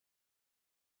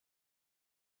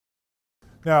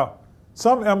Now,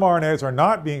 some mRNAs are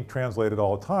not being translated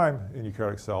all the time in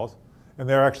eukaryotic cells, and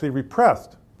they're actually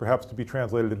repressed, perhaps to be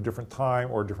translated at a different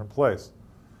time or a different place.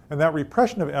 And that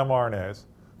repression of mRNAs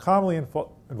commonly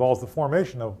involves the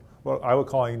formation of what I would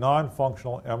call a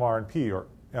non-functional mRNP, or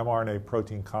mRNA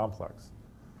protein complex.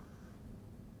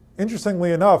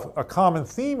 Interestingly enough, a common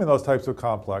theme in those types of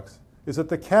complex is that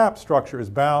the cap structure is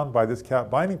bound by this cap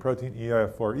binding protein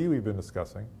EIF4E we've been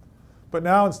discussing. But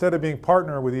now, instead of being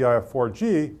partnered with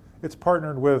EIF4G, it's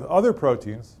partnered with other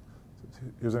proteins.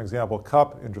 Here's an example: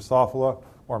 CUP in Drosophila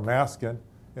or maskin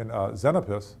in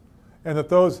Xenopus, and that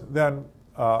those then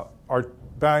are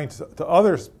bound to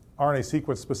other RNA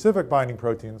sequence-specific binding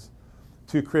proteins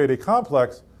to create a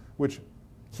complex which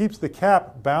keeps the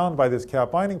cap bound by this cap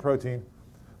binding protein,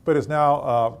 but is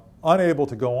now unable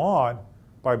to go on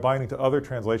by binding to other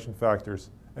translation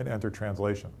factors and enter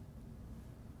translation.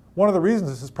 One of the reasons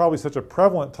this is probably such a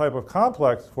prevalent type of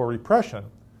complex for repression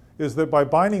is that by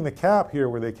binding the cap here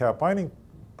with a cap binding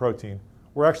protein,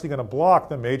 we're actually going to block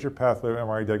the major pathway of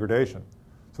mRNA degradation.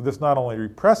 So this not only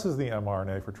represses the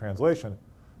mRNA for translation,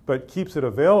 but keeps it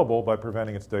available by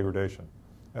preventing its degradation.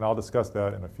 And I'll discuss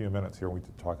that in a few minutes here when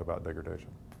we talk about degradation.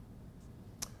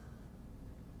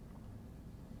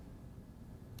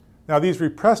 Now, these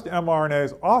repressed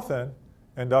mRNAs often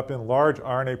end up in large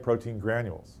RNA protein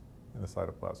granules in the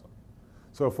cytoplasm.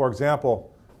 So, for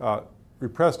example,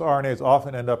 repressed RNAs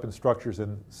often end up in structures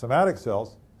in somatic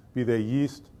cells, be they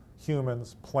yeast,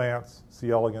 humans, plants,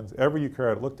 C. elegans, every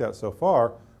eukaryote looked at so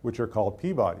far, which are called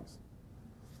P-bodies.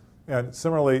 And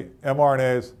similarly,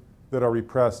 mRNAs that are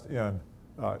repressed in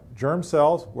germ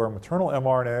cells, where maternal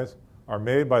mRNAs are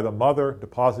made by the mother,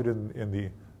 deposited in the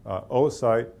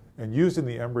oocyte, and used in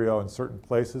the embryo in certain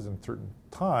places and certain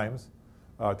times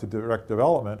to direct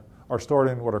development, are stored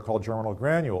in what are called germinal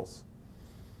granules.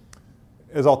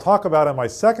 As I'll talk about in my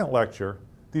second lecture,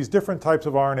 these different types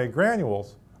of RNA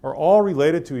granules are all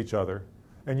related to each other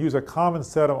and use a common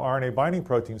set of RNA binding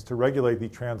proteins to regulate the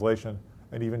translation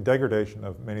and even degradation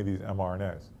of many of these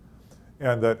mRNAs.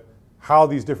 And that how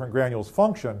these different granules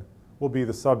function will be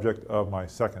the subject of my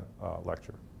second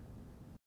lecture.